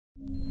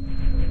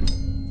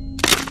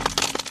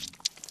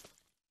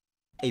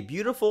A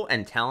beautiful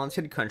and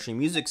talented country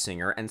music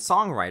singer and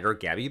songwriter,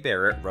 Gabby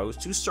Barrett rose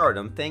to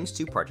stardom thanks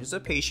to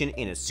participation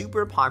in a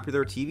super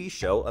popular TV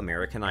show,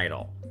 American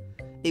Idol.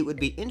 It would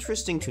be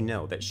interesting to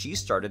know that she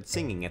started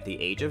singing at the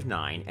age of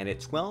 9 and at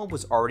 12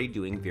 was already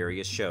doing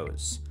various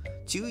shows.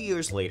 2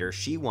 years later,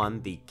 she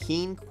won the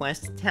Kean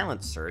Quest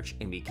Talent Search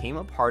and became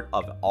a part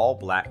of an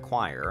all-black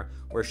choir,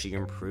 where she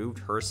improved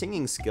her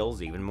singing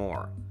skills even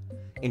more.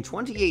 In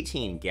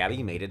 2018,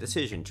 Gabby made a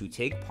decision to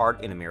take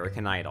part in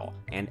American Idol,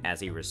 and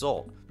as a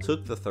result,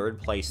 took the 3rd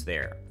place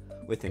there.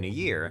 Within a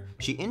year,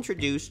 she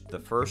introduced the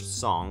first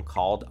song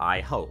called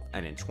I Hope,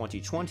 and in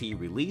 2020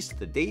 released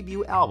the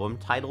debut album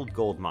titled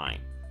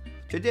Goldmine.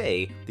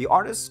 Today, the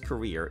artist's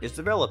career is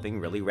developing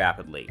really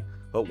rapidly,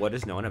 but what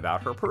is known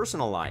about her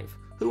personal life?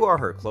 Who are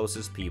her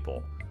closest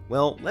people?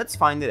 Well, let's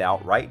find it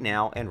out right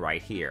now and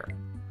right here.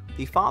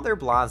 The father,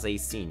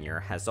 Blase Sr.,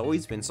 has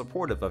always been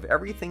supportive of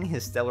everything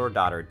his stellar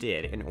daughter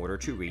did in order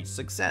to reach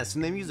success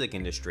in the music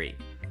industry.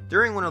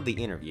 During one of the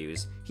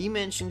interviews, he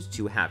mentioned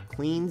to have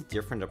cleaned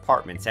different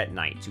apartments at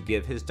night to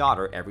give his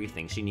daughter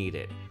everything she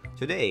needed.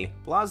 Today,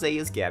 Blase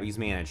is Gabby's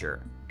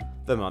manager.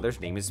 The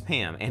mother's name is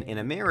Pam, and in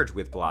a marriage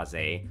with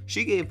Blase,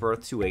 she gave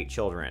birth to 8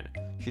 children.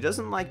 She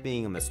doesn't like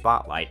being in the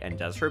spotlight and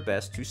does her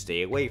best to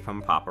stay away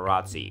from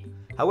paparazzi.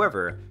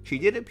 However, she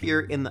did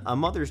appear in a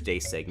Mother's Day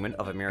segment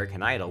of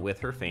American Idol with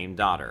her famed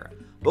daughter.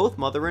 Both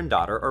mother and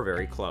daughter are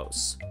very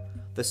close.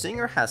 The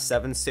singer has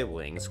 7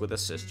 siblings, with a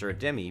sister,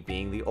 Demi,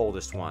 being the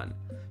oldest one.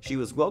 She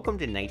was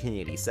welcomed in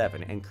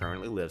 1987 and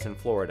currently lives in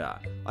Florida.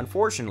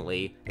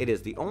 Unfortunately, it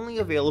is the only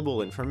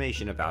available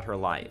information about her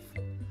life.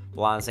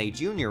 Blase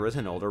Jr. is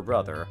an older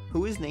brother,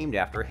 who is named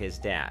after his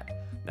dad.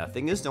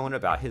 Nothing is known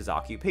about his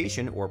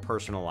occupation or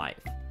personal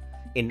life.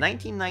 In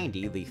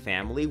 1990, the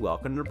family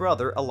welcomed a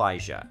brother,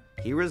 Elijah.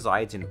 He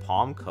resides in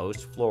Palm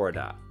Coast,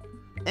 Florida.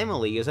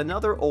 Emily is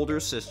another older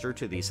sister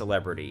to the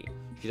celebrity.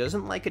 She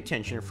doesn't like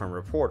attention from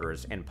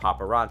reporters and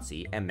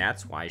paparazzi, and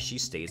that's why she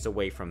stays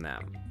away from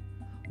them.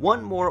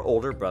 One more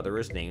older brother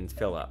is named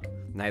Philip.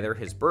 Neither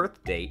his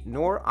birth date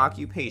nor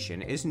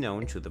occupation is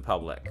known to the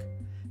public.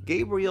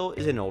 Gabriel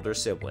is an older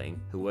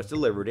sibling who was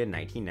delivered in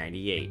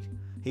 1998.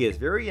 He is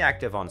very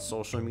active on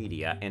social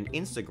media and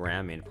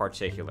Instagram in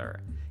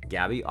particular.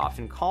 Gabby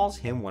often calls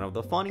him one of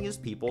the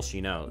funniest people she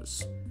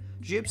knows.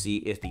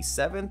 Gypsy is the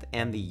 7th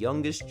and the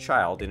youngest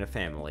child in a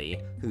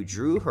family who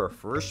drew her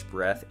first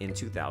breath in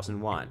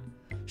 2001.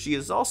 She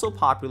is also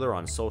popular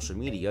on social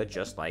media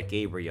just like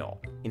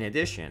Gabriel. In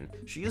addition,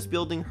 she is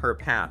building her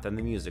path in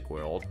the music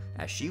world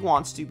as she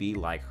wants to be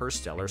like her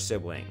stellar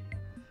sibling.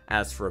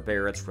 As for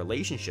Barrett's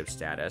relationship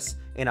status,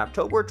 in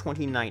October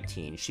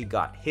 2019 she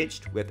got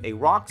hitched with a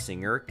rock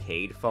singer,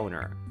 Cade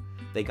Foner.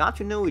 They got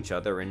to know each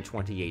other in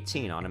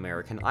 2018 on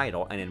American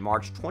Idol, and in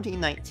March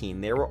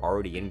 2019 they were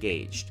already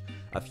engaged.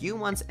 A few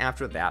months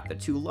after that, the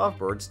two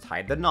lovebirds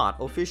tied the knot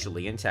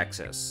officially in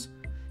Texas.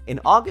 In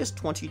August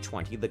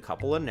 2020, the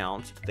couple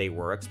announced they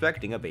were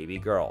expecting a baby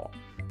girl.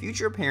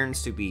 Future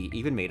parents-to-be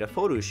even made a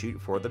photo shoot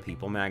for the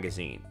People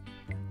magazine.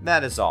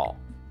 That is all.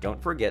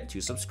 Don't forget to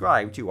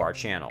subscribe to our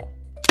channel.